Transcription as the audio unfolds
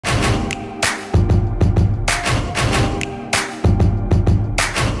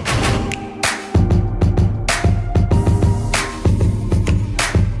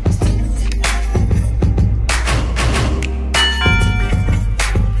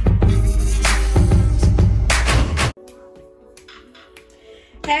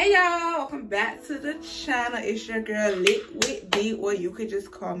Hey y'all, welcome back to the channel. It's your girl Lit with D, or you could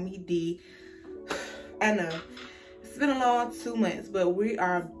just call me D. I know it's been a long 2 months, but we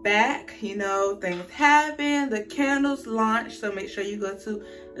are back. You know, things happen, the candles launched, so make sure you go to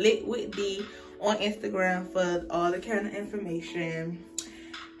Lit with D on Instagram for all the candle information.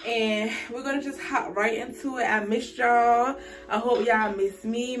 And we're gonna just hop right into it. I missed y'all. I hope y'all miss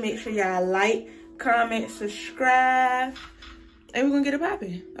me. Make sure y'all like, comment, subscribe, and we're gonna get it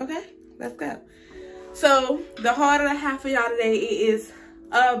popping. Okay, let's go. So the haul that I have for y'all today, it is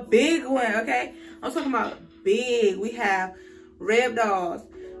a big one. Okay, I'm talking about big. We have Rebdolls,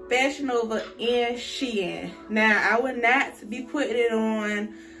 Fashion Nova, and Shein. Now I would not be putting it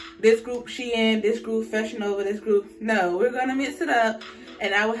on this group Shein, this group Fashion Nova, this group. No, we're gonna mix it up,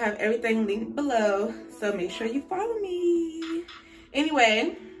 and I will have everything linked below, so make sure you follow me.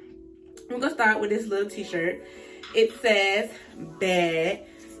 Anyway, we're gonna start with this little t-shirt. It says bad,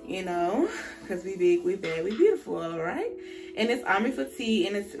 you know, because we big, we bad, we beautiful, all right? And it's army fatigue,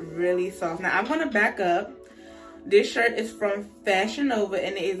 and it's really soft. Now I'm gonna back up. This shirt is from Fashion Nova,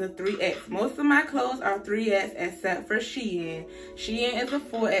 and it is a 3X. Most of my clothes are 3X except for Shein. Shein is a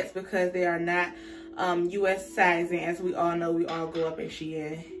 4X because they are not US sizing. As we all know, we all go up in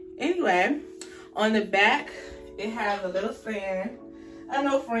Shein. Anyway, on the back, it has a little saying. I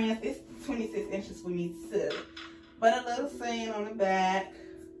know, friends, it's 26 inches for me too. But a little saying on the back.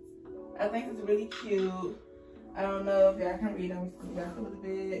 I think it's really cute. I don't know if y'all can read it. I'm just going back a little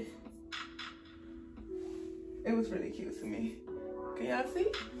bit. It was really cute to me. Can y'all see?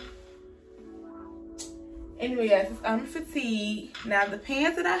 Anyway, yes, it's army fatigue. Now the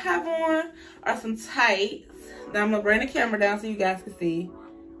pants that I have on are some tights. Now I'm gonna bring the camera down so you guys can see.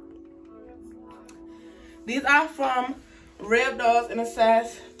 These are from Rebdolls in a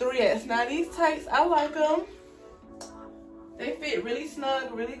size 3X. Now these tights, I like them. They fit really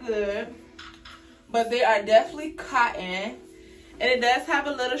snug, really good. But they are definitely cotton. And it does have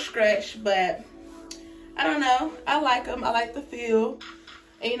a little stretch, but I don't know. I like them. I like the feel.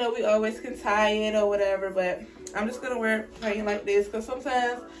 And you know, we always can tie it or whatever, but I'm just going to wear it plain like this because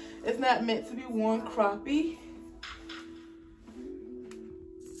sometimes it's not meant to be worn croppy.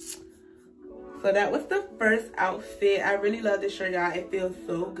 So that was the first outfit. I really love this shirt, y'all. It feels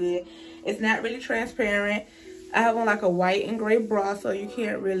so good. It's not really transparent. I have on like a white and gray bra, so you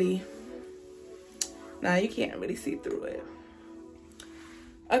can't really, you can't really see through it.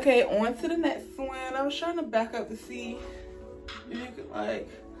 Okay, on to the next one. I was trying to back up to see if you could like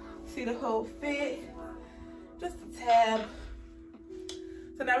see the whole fit. Just a tab.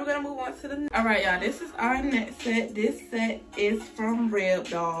 So now we're gonna move on to the next. All right, y'all, this is our next set. This set is from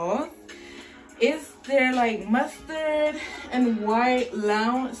Rebdolls. It's their like mustard and white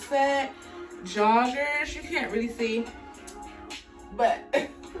lounge set. Joggers, you can't really see, but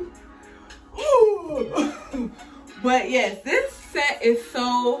ooh. But yes, this set is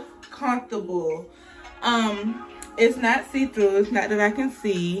so comfortable. It's not see-through, it's not that I can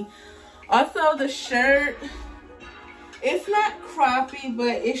see. Also the shirt, it's not croppy, but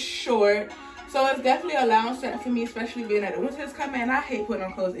it's short, so it's definitely a lounge set for me, especially being that the winter's coming. I hate putting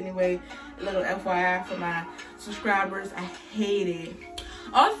on clothes anyway. A little FYI for my subscribers, I hate it.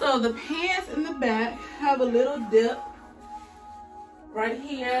 Also, the pants in the back have a little dip right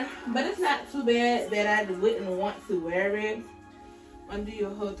here, but it's not too bad that I wouldn't want to wear it. Undo your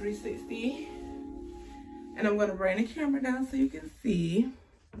whole 360. And I'm gonna bring the camera down so you can see.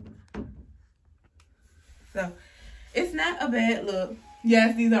 So, it's not a bad look.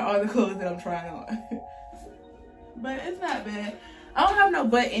 Yes, these are all the clothes that I'm trying on. But it's not bad. I don't have no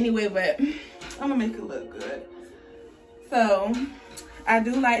butt anyway, but I'm gonna make it look good. So, I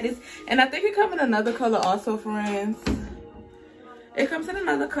do like this. And I think it comes in another color also, friends. It comes in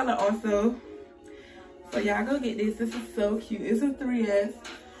another color also. So y'all go get this. This is so cute. It's a 3S.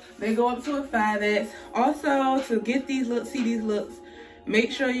 They go up to a 5X. Also, to get these looks, see these looks,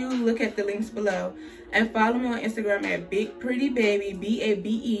 make sure you look at the links below. And follow me on Instagram at Big Pretty Baby,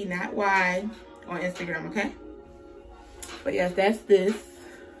 B-A-B-E, not Y, on Instagram, okay? But yes, that's this.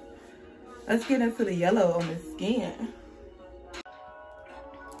 Let's get into the yellow on the skin.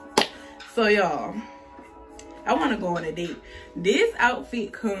 So y'all, I want to go on a date. This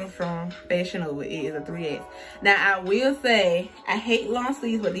outfit comes from Fashion Nova. It is a 3X. Now I will say, I hate long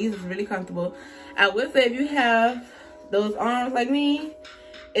sleeves, but these is really comfortable. I will say if you have those arms like me,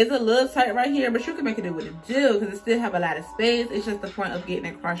 it's a little tight right here, but you can make it do what it do because it still have a lot of space. It's just the point of getting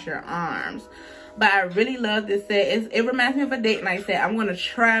across your arms. But I really love this set. It reminds me of a date night set. I'm going to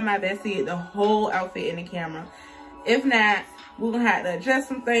try my best to get the whole outfit in the camera. If not, we're gonna have to adjust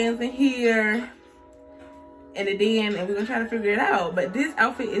some things in here. in the den, and we're gonna try to figure it out. But this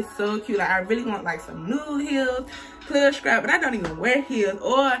outfit is so cute. Like, I really want like some nude heels, clear scrap, but I don't even wear heels.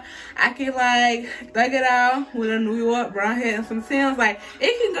 Or I can like thug it out with a New York brown hair and some Timbs. Like,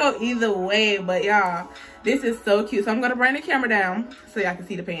 it can go either way. But y'all, this is so cute. So I'm gonna bring the camera down so y'all can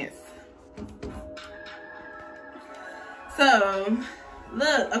see the pants. So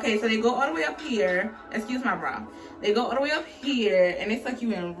look, okay, so they go all the way up here. Excuse my bra. They go all the way up here, and they suck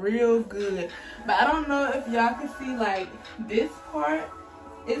you in real good. But I don't know if y'all can see, like, this part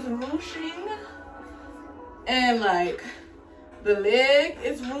is ruching, and like the leg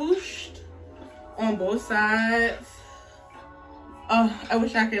is ruched on both sides. Oh, I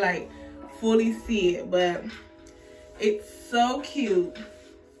wish I could like fully see it, but it's so cute.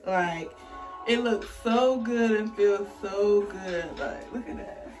 Like, it looks so good and feels so good. Like, look at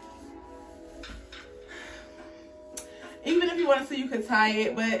that. Even if you want to see, you can tie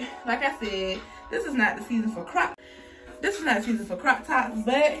it, but like I said, this is not the season for crop. This is not the season for crop tops,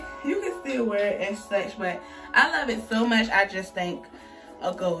 but you can still wear it as such. But I love it so much. I just think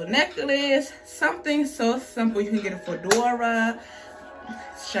a gold necklace, something so simple. You can get a fedora.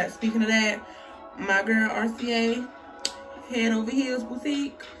 Speaking of that, my girl RCA, Head Over Heels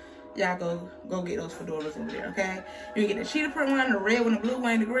Boutique. Y'all go get those fedoras over there, okay? You can get the cheetah print one, the red one, the blue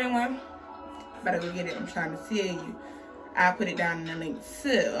one, the green one. Better go get it. I'm trying to tell you. I'll put it down in the link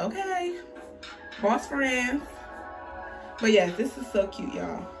too, okay? Boss friends. But yes, this is so cute,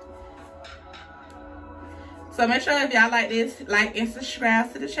 y'all. So make sure if y'all like this, like and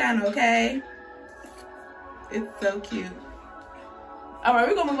subscribe to the channel, okay? It's so cute. All right,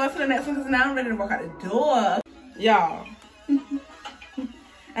 we're gonna move on to the next one because now I'm ready to walk out the door. Y'all.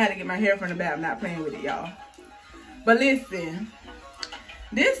 I had to get my hair from the back. I'm not playing with it, y'all. But listen,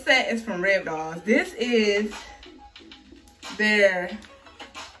 this set is from Rebdolls. This is their,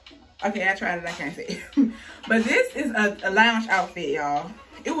 okay, I tried it, I can't say it. But this is a lounge outfit, y'all.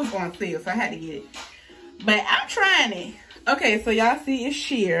 It was on sale, so I had to get it. But I'm trying it. Okay, so y'all see it's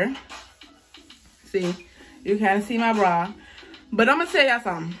sheer. See, you kind of see my bra. But I'm gonna tell y'all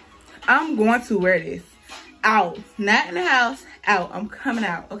something. I'm going to wear this out, not in the house, out. I'm coming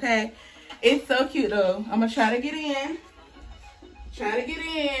out, okay? It's so cute though. I'm gonna try to get in. Try to get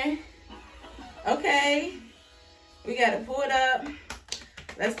in. Okay. We gotta pull it up.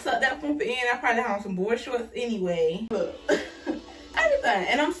 Let's tuck that pump in. I probably have some board shorts anyway. Look. Everything.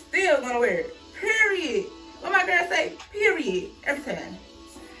 And I'm still gonna wear it. Period. What my girl say? Period. Every time.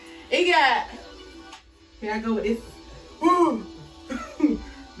 It got, here I go with this. Ooh.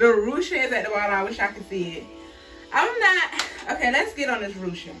 The ruching is at the bottom. I wish I could see it. I'm not, okay, let's get on this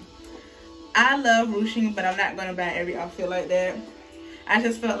ruching. I love ruching, but I'm not gonna buy every outfit like that. I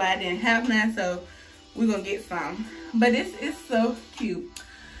just felt like I didn't have none, so we're gonna get some. But this is so cute.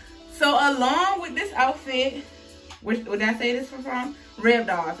 So along with this outfit, which would I say this was from?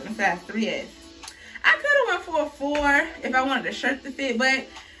 Rebdolls in size 3S. I could have went for a 4 if I wanted the shirt to fit, but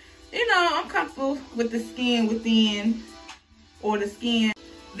you know, I'm comfortable with the skin within, or the skin.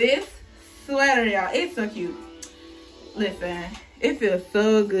 This sweater, y'all, it's so cute. Listen, it feels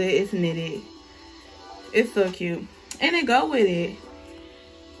so good. It's knitted. It's so cute. And it go with it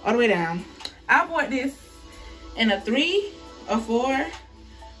all the way down. I bought this in a 3 or 4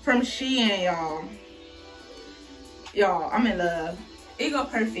 from Shein, y'all. Y'all, I'm in love. It go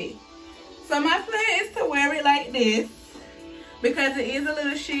perfect. So my plan is to wear it like this because it is a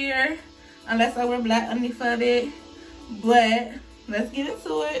little sheer unless I wear black underneath of it. But let's get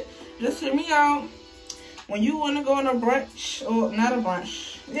into it. Just hear me out. When you want to go on a brunch, or not a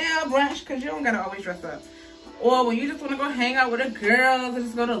brunch, yeah, a brunch, because you don't got to always dress up. Or when you just want to go hang out with the girls and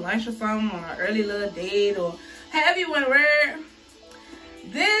just go to lunch or something on an early little date, or however you want to wear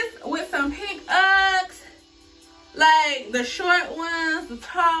it. This with some pink Uggs, like the short ones, the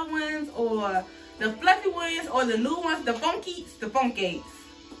tall ones, or the fluffy ones, or the new ones, the funkies,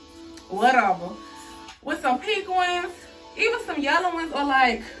 whatever. With some pink ones, even some yellow ones, or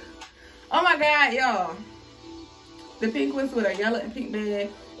like, oh my God, y'all. The pink ones with a yellow and pink bag.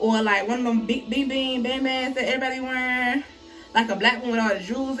 Or like one of them big bean bands that everybody wearing. Like a black one with all the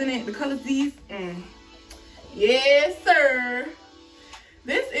jewels in it. The colors these. Yes, sir.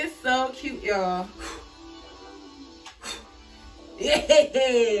 This is so cute, y'all. Yeah.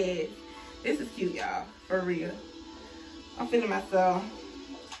 This is cute, y'all. For real. I'm feeling myself.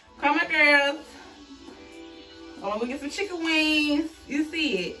 Come on, girls. I want to get some chicken wings. You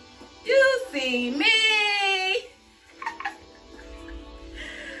see it. You see me.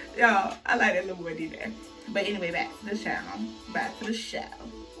 Y'all, I like that little woody there. But anyway, back to the channel. Back to the show.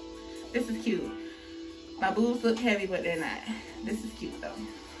 This is cute. My boobs look heavy, but they're not. This is cute, though.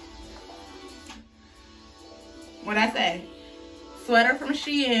 what I say? Sweater from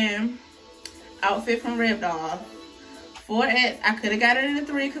Shein. Outfit from Rebdolls. 4X. I could have got it in a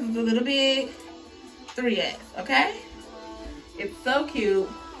 3 because it's a little big. 3X, okay? It's so cute.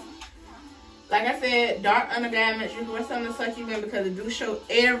 Like I said, dark undergarments. You can wear something to suck you in because it do show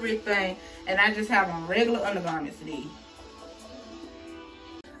everything. And I just have on regular undergarments today.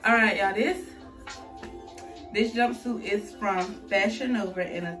 Alright, y'all. This jumpsuit is from Fashion Nova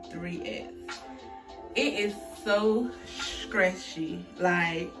in a 3X. It is so stretchy.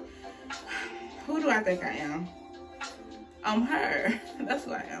 Like, who do I think I am? I'm her. That's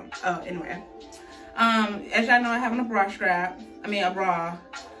who I am. Oh, anyway. As y'all know, I have a bra strap. A bra.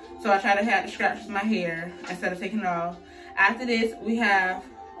 So I try to have the straps with my hair instead of taking it off. After this, we have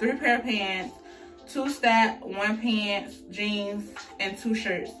 3 pair of pants, 2 stack, 1 pants, jeans, and 2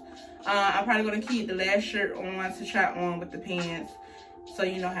 shirts. I'm probably going to keep the last shirt on to try on with the pants. So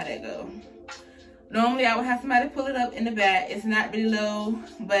you know how that goes. Normally, I would have somebody pull it up in the back. It's not really low,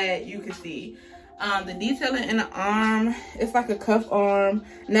 but you can see. The detailing in the arm, it's like a cuff arm.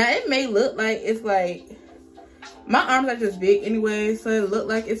 Now, it may look like it's like, my arms are just big anyway, so it look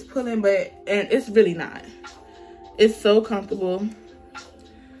like it's pulling, but and it's really not. It's so comfortable.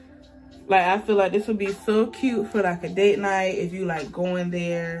 Like, I feel like this would be so cute for like a date night if you like going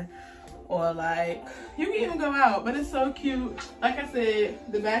there, or like you can even go out. But it's so cute. Like I said,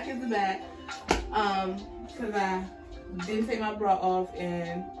 the back is the back. Because I didn't take my bra off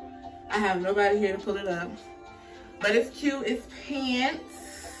and I have nobody here to pull it up. But it's cute. It's pants.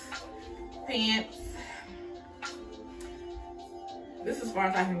 This is as far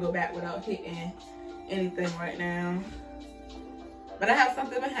as I can go back without hitting anything right now. But I have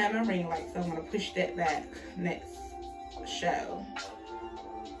something behind my ring light, so I'm going to push that back next show.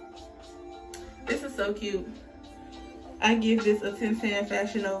 This is so cute. I give this a 10/10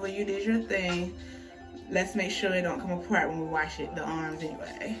 Fashion Nova. You did your thing. Let's make sure it don't come apart when we wash it, the arms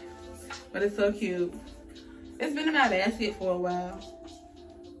anyway. But it's so cute. It's been in my basket for a while.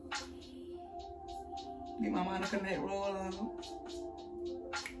 Get my Monica net roll on.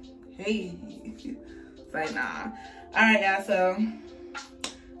 Hey. It's like, nah. Alright, y'all, so I'm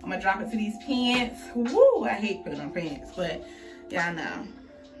gonna drop it to these pants. Woo! I hate putting on pants, but y'all know.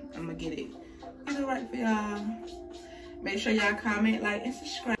 I'm gonna get it right for y'all. Make sure y'all comment, like, and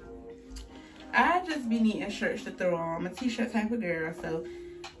subscribe. I just be needing shirts to throw on. I'm a t-shirt type of girl, so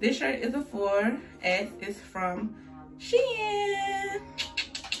this shirt is a 4X. It's from Shein.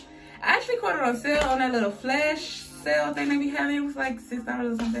 I actually caught it on sale on that little flash sale thing that we had. It was like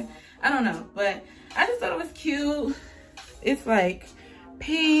 $6 or something. I don't know, but I just thought it was cute. It's like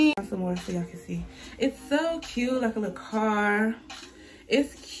pink. Some more so y'all can see. It's so cute, like a little car.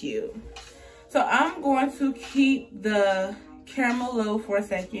 It's cute. So I'm going to keep the camera low for a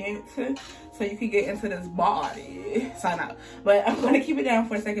second so you can get into this body. Sign out. But I'm going to keep it down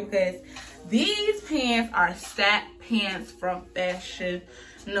for a second because these pants are stacked pants from Fashion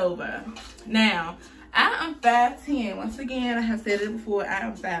Nova. Now, I am 5'10". Once again, I have said it before, I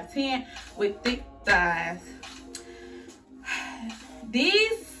am 5'10" with thick thighs.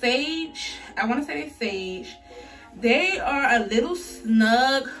 These sage, I want to say they're sage. They are a little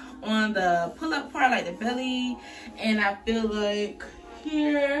snug on the pull-up part, like the belly, and I feel like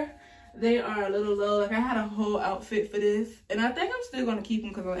here they are a little low. Like I had a whole outfit for this, and I think I'm still gonna keep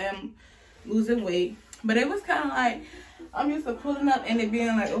them because I am losing weight. But it was kind of like I'm used to pulling up and it being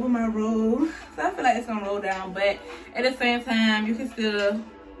like over my roll, so I feel like it's gonna roll down. But at the same time, you can still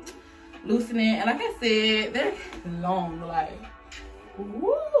loosen it. And like I said, they're long, like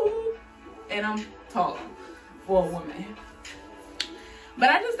woo, and I'm tall for a woman. But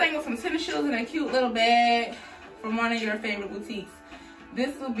I just think with some tennis shoes and a cute little bag from one of your favorite boutiques,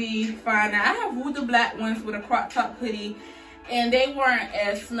 this will be fine. Now, I have wooed the black ones with a crop top hoodie, and they weren't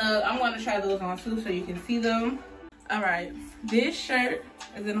as snug. I'm going to try those on too so you can see them. Alright, this shirt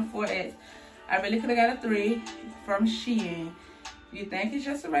is in a 4X. I really could have got a 3 from Shein. You think it's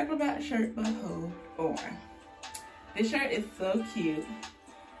just a regular black shirt, but hold on. This shirt is so cute.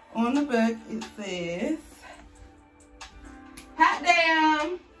 On the back, it says, hot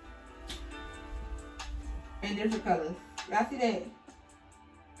damn, in different colors. Y'all see that?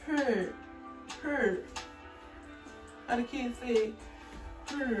 Purr. How the kids say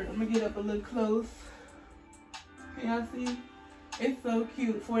purr. I'm gonna get up a little close. Can y'all see? It's so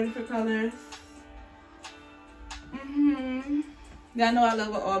cute. 4 different colors. Y'all know I love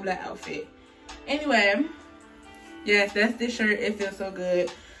an all black outfit. Anyway, yes, that's this shirt. It feels so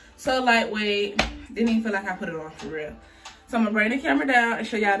good. So lightweight. Didn't even feel like I put it on for real. So I'm gonna bring the camera down and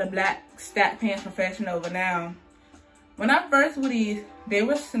show y'all the black stack pants from Fashion Nova. Now, when I first wore these, they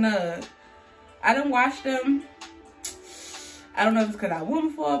were snug. I done washed them. I don't know if it's because I wore them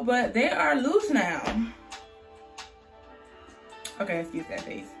before, but they are loose now. Okay, excuse that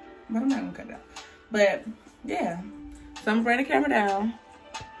face. But I'm not gonna cut it out. But yeah. So I'm gonna bring the camera down.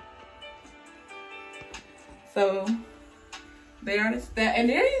 So they are that, and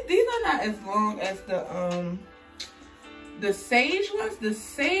these are not as long as the sage ones. The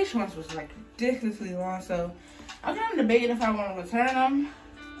sage ones was like ridiculously long. So I'm kind of debating if I want to return them.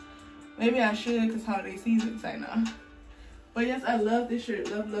 Maybe I should, because holiday season's right now. But yes, I love this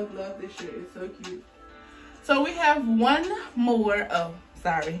shirt. Love, love, love this shirt. It's so cute. So we have one more. Oh,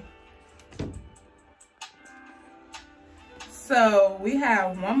 sorry. So we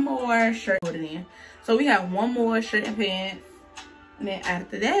have one more shirt. So we have one more shirt and pants. And then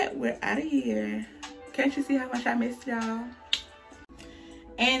after that, we're out of here. Can't you see how much I missed y'all?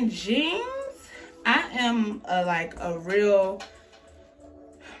 And jeans, I am like a real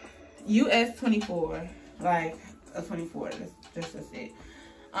US 24. Like a 24. That's it.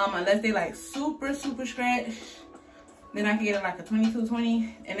 Unless they like super stretch, then I can get it like a 22,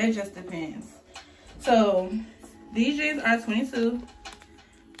 20, and it just depends. So these jeans are 22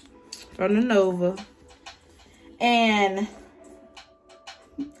 from the Nova. And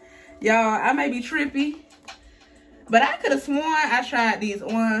y'all, I may be trippy, but I could have sworn I tried these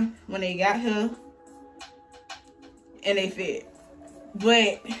on when they got here and they fit.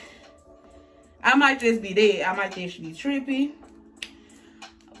 But I might just be dead. I might just be trippy.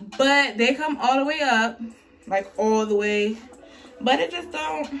 But they come all the way up, like all the way. But it just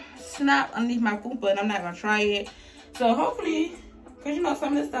don't snap underneath my fupa, and I'm not gonna try it. So hopefully, because you know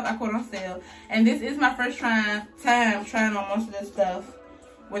some of this stuff I caught on sale. And this is my first time trying on most of this stuff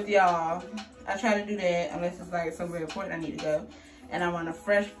with y'all. I try to do that unless it's like somewhere important I need to go. And I want a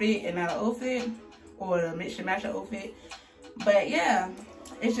fresh fit and not an outfit. Or a mix and match outfit. But yeah,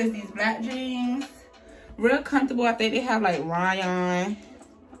 it's just these black jeans. Real comfortable. I think they have like rayon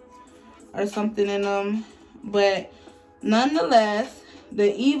or something in them. But nonetheless,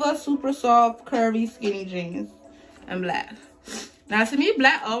 the Eva Super Soft Curvy Skinny Jeans in black. Now to me,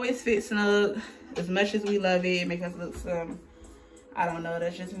 black always fits snug. As much as we love it, make us look some, I don't know,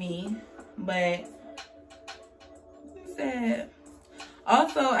 that's just me. But what's that?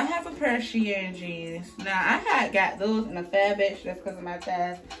 Also, I have a pair of Shein jeans. Now I had got those in a fab batch just because of my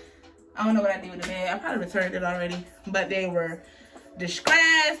task. I don't know what I did with the bag. I probably returned it already. But they were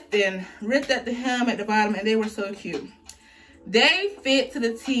distressed and ripped at the hem at the bottom, and they were so cute. They fit to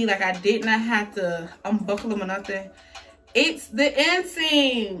the T. Like I did not have to unbuckle them or nothing. It's the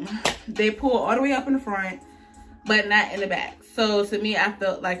inseam. They pull all the way up in the front, but not in the back. So to me, I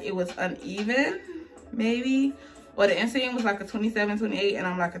felt like it was uneven, maybe. Or the inseam was like a 27, 28, and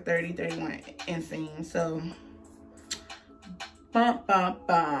I'm like a 30, 31 inseam. So, bum, bum,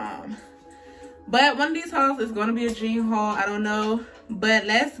 bum. But one of these hauls is going to be a jean haul. I don't know. But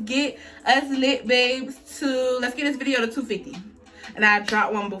let's get us lit, babes, let's get this video to 250. And I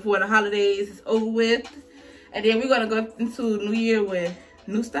dropped one before the holidays is over with. And then we're going to go into New Year with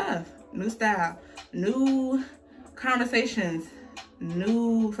new stuff, new style, new conversations,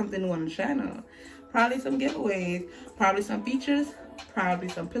 something new on the channel. Probably some giveaways, probably some features, probably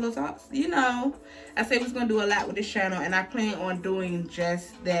some pillow talks. You know, I say we're going to do a lot with this channel, and I plan on doing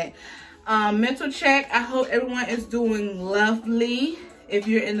just that. Mental check. I hope everyone is doing lovely. If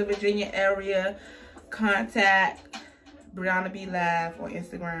you're in the Virginia area, contact Brianna B Live on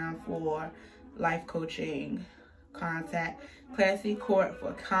Instagram for life coaching. Contact Classy Court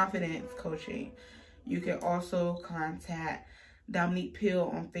for confidence coaching. You can also contact Dominique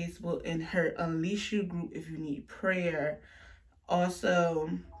Pill on Facebook in her Unleash You group if you need prayer. Also,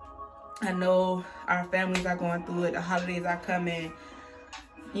 I know our families are going through it. The holidays are coming.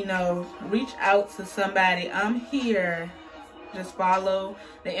 You know, reach out to somebody. I'm here. Just follow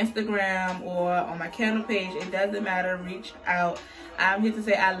the Instagram or on my channel page. It doesn't matter. Reach out. I'm here to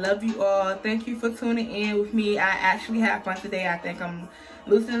say I love you all. Thank you for tuning in with me. I actually had fun today. I think I'm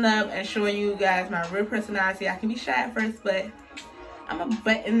loosening up and showing you guys my real personality. I can be shy at first, but I'm a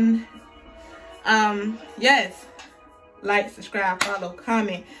button. Yes. Like, subscribe, follow,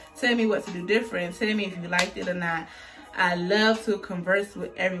 comment. Tell me what to do different. Tell me if you liked it or not. I love to converse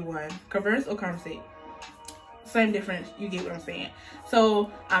with everyone. Converse or conversate? Same difference. You get what I'm saying. So,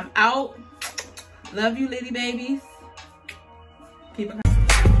 I'm out. Love you, little babies. Keep it